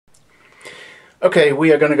Okay,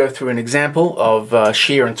 we are going to go through an example of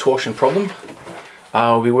shear and torsion problem.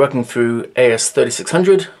 We'll be working through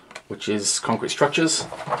AS3600, which is concrete structures.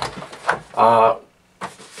 We're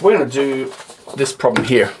going to do this problem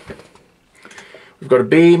here. We've got a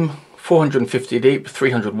beam, 450 deep,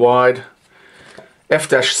 300 wide.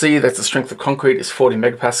 F-C, that's the strength of concrete, is 40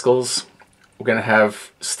 megapascals. We're going to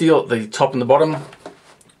have steel at the top and the bottom.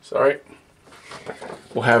 Sorry.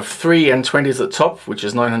 We'll have 3 N20s at the top, which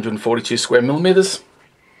is 942 square millimeters.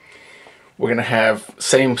 We're going to have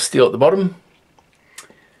same steel at the bottom.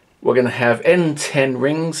 We're going to have N10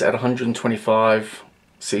 rings at 125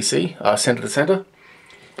 cc, center to center.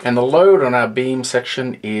 And the load on our beam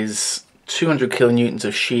section is 200 kilonewtons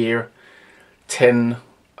of shear, 10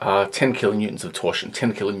 kilonewtons of torsion,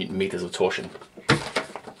 10 kilonewton meters of torsion.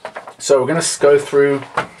 So we're going to go through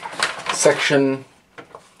section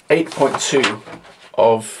 8.2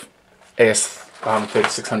 of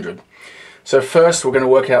AS3600. So first we're going to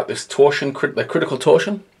work out this torsion, the critical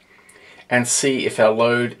torsion, and see if our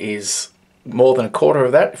load is more than a quarter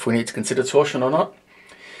of that, if we need to consider torsion or not.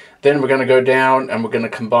 Then we're going to go down and we're going to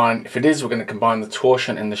combine, if it is, we're going to combine the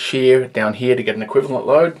torsion and the shear down here to get an equivalent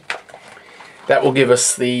load. That will give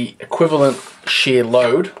us the equivalent shear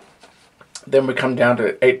load. Then we come down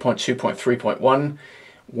to 8.2.3.1,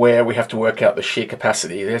 where we have to work out the shear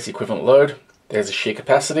capacity. There's the equivalent load, there's the shear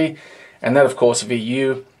capacity, and that of course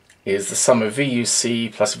VU is the sum of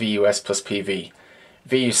VUC plus VUS plus PV.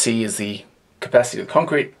 VUC is the capacity of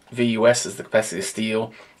concrete, VUS is the capacity of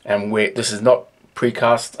steel, and this is not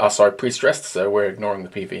pre-stressed, so we're ignoring the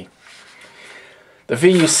PV. The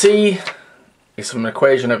VUC is from an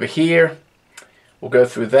equation over here. We'll go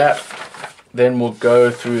through that. Then we'll go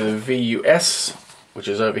through the VUS, which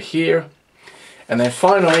is over here. And then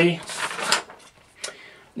finally,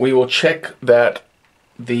 we will check that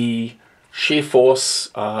the shear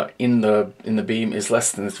force in the beam is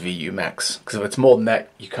less than this VU max. Because if it's more than that,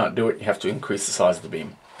 you can't do it. You have to increase the size of the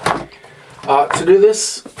beam. To do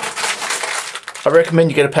this, I recommend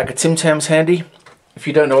you get a pack of Tim Tams handy. If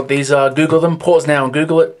you don't know what these are, Google them. Pause now and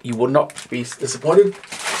Google it. You will not be disappointed.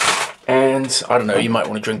 And I don't know, you might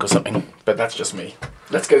want to drink or something, but that's just me.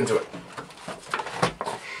 Let's get into it.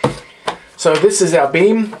 So this is our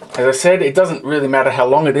beam. As I said, it doesn't really matter how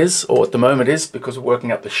long it is, or at the moment it is, because we're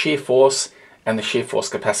working out the shear force and the shear force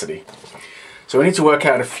capacity. So we need to work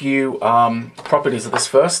out a few properties of this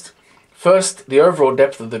first. First, the overall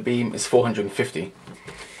depth of the beam is 450.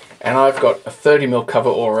 And I've got a 30 mil cover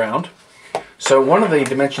all around. So one of the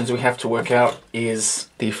dimensions we have to work out is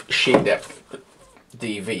the shear depth,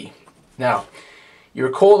 dV. Now, you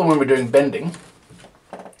recall that when we're doing bending,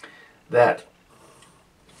 that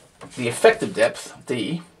the effective depth,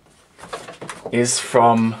 D, is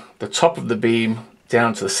from the top of the beam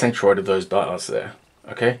down to the centroid of those bars there.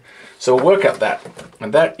 Okay? So we'll work out that.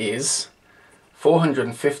 And that is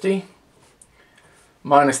 450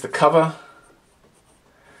 minus the cover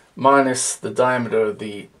minus the diameter of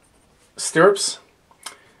the stirrups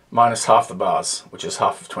minus half the bars, which is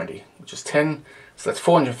half of 20, which is 10. So that's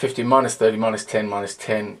 450 minus 30 minus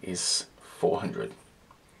 10 is 400.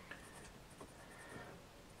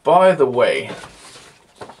 By the way,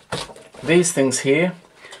 these things here,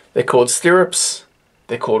 they're called stirrups,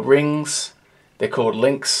 they're called rings, they're called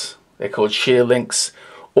links, they're called shear links.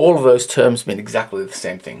 All of those terms mean exactly the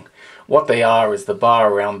same thing. What they are is the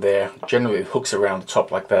bar around there, generally hooks around the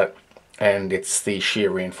top like that, and it's the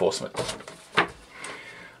shear reinforcement.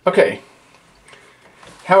 Okay,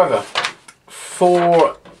 however,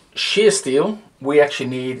 for shear steel, we actually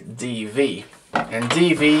need dV, and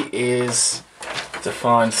dV is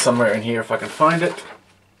defined somewhere in here if I can find it.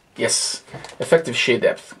 Yes, effective shear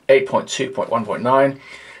depth, 8.2.1.9.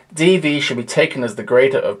 dV should be taken as the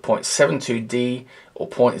greater of 0.72 d or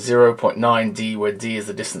 0.0.9 d, where d is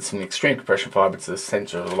the distance from the extreme compression fiber to the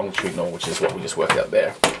center of the longitudinal, which is what we just worked out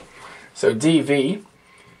there. So dV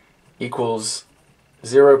equals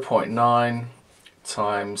 0.9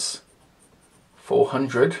 times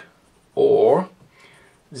 400, or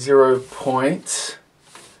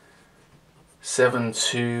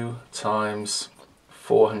 0.72 times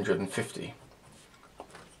 450.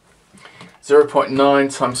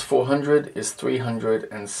 0.9 times 400 is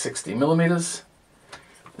 360 millimeters.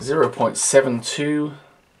 0.72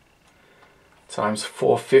 times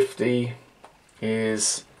 450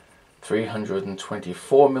 is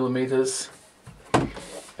 324 millimeters.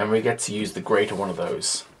 And we get to use the greater one of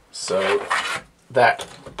those. So that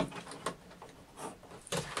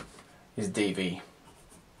is dV.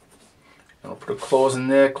 And I'll put a clause in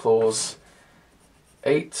there, clause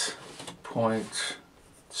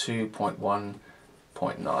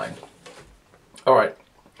 8.2.1.9. Alright,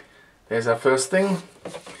 there's our first thing.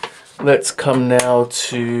 Let's come now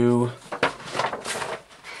to,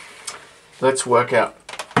 let's work out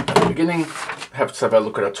at the beginning, have a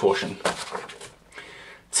look at our torsion.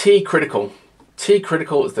 T critical. T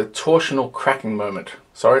critical is the torsional cracking moment.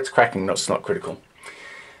 Sorry, it's cracking, it's not critical.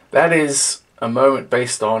 That is a moment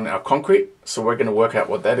based on our concrete, so we're going to work out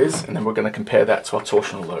what that is, and then we're going to compare that to our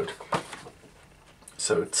torsional load.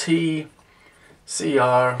 So T,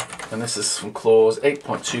 CR, and this is from clause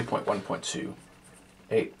 8.2.1.2.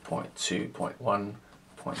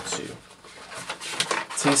 8.2.1.2.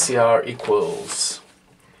 TCR equals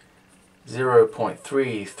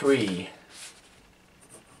 0.33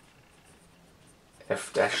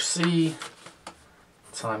 F-C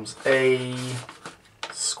times A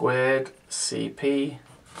squared CP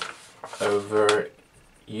over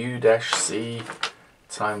U-C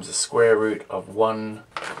times the square root of 1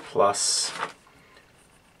 plus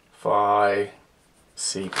phi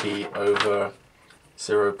CP over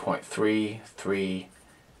 0.33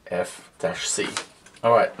 F-C.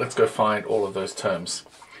 Alright, let's go find all of those terms.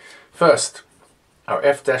 First, our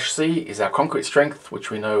F-C is our concrete strength, which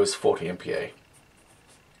we know is 40 MPa.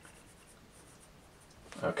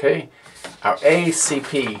 Okay, our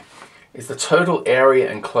ACP is the total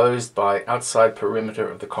area enclosed by outside perimeter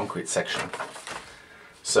of the concrete section.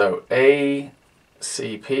 So ACP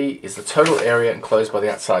is the total area enclosed by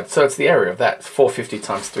the outside. So it's the area of that, 450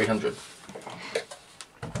 times 300.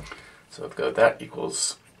 So I've got that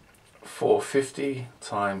equals 450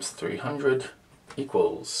 times 300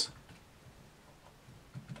 equals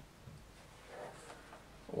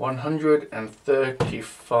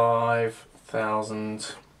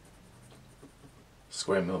 135,000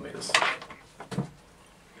 square millimeters.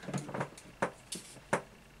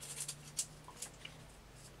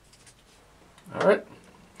 Alright,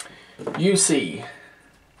 UC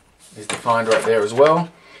is defined right there as well.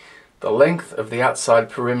 The length of the outside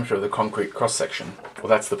perimeter of the concrete cross-section. Well,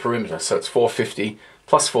 that's the perimeter, so it's 450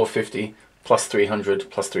 plus 450 plus 300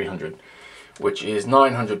 plus 300, which is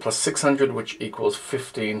 900 plus 600, which equals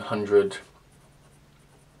 1500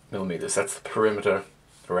 millimeters. That's the perimeter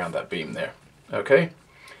around that beam there. Okay.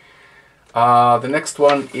 The next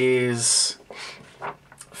one is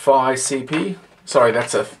phi CP. Sorry,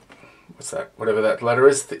 that's a, what's that? Whatever that letter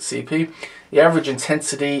is, CP. The average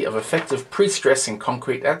intensity of effective pre-stressing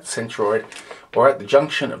concrete at the centroid or at the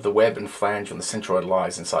junction of the web and flange when the centroid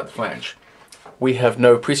lies inside the flange. We have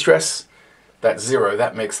no pre-stress. That's 0.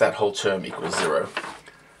 That makes that whole term equal 0.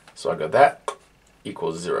 So I got that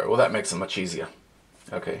equals 0. Well, that makes it much easier.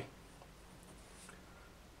 Okay.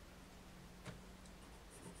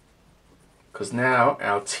 Because now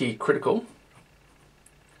our T critical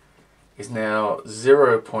is now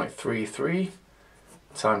 0.33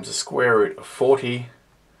 times the square root of 40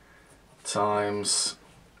 times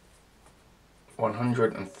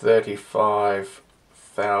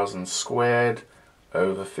 135,000 squared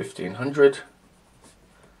over 1500.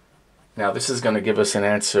 Now this is going to give us an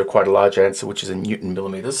answer, quite a large answer, which is in Newton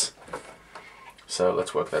millimeters. So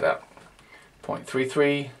let's work that out.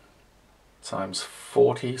 0.33 times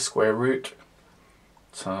 40 square root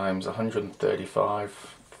times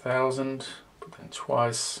 135,000, put that in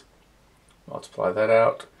twice, multiply that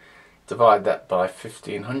out, divide that by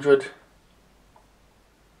 1500,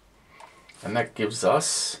 and that gives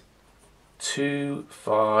us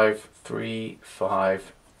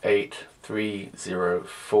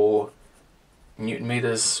 25358,304 Newton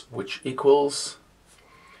meters, which equals,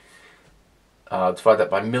 divide that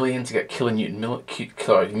by million to get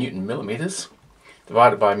kilonewton Newton millimeters,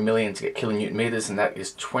 divided by a million to get kilonewton meters, and that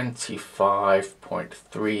is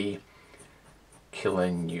 25.3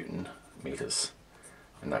 kilonewton meters,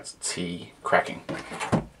 and that's T cracking.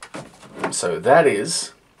 So that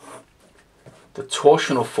is the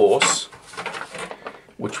torsional force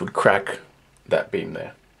which would crack that beam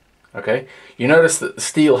there. Okay, you notice that the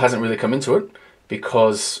steel hasn't really come into it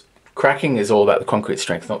because cracking is all about the concrete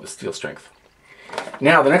strength, not the steel strength.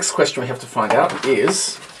 Now the next question we have to find out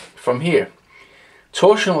is from here.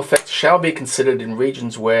 Torsional effect shall be considered in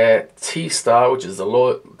regions where T star, which is the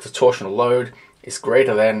torsional load, is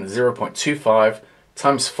greater than 0.25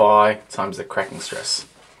 times phi times the cracking stress.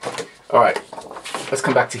 Alright, let's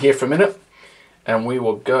come back to here for a minute, and we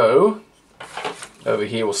will go over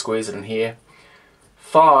here, we'll squeeze it in here.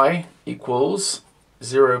 Phi equals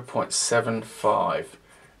 0.75,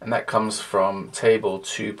 and that comes from table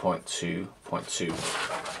 2.2.2.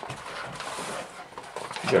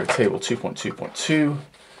 Go to table 2.2.2.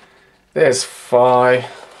 There's phi.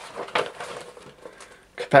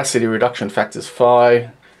 Capacity reduction factors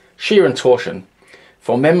phi. Shear and torsion.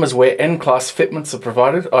 For members where N-class fitments are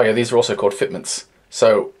provided, oh yeah, these are also called fitments.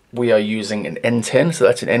 So we are using an N10, so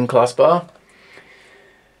that's an N class bar.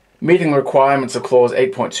 Meeting the requirements of clause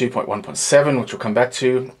 8.2.1.7, which we'll come back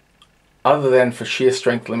to. Other than for shear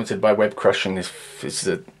strength limited by web crushing, this is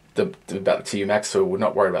about the TU max, so we're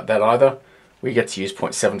not worried about that either. We get to use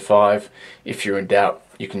 0.75. If you're in doubt,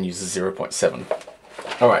 you can use the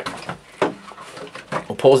 0.7. All right,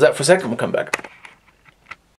 we'll pause that for a second, we'll come back.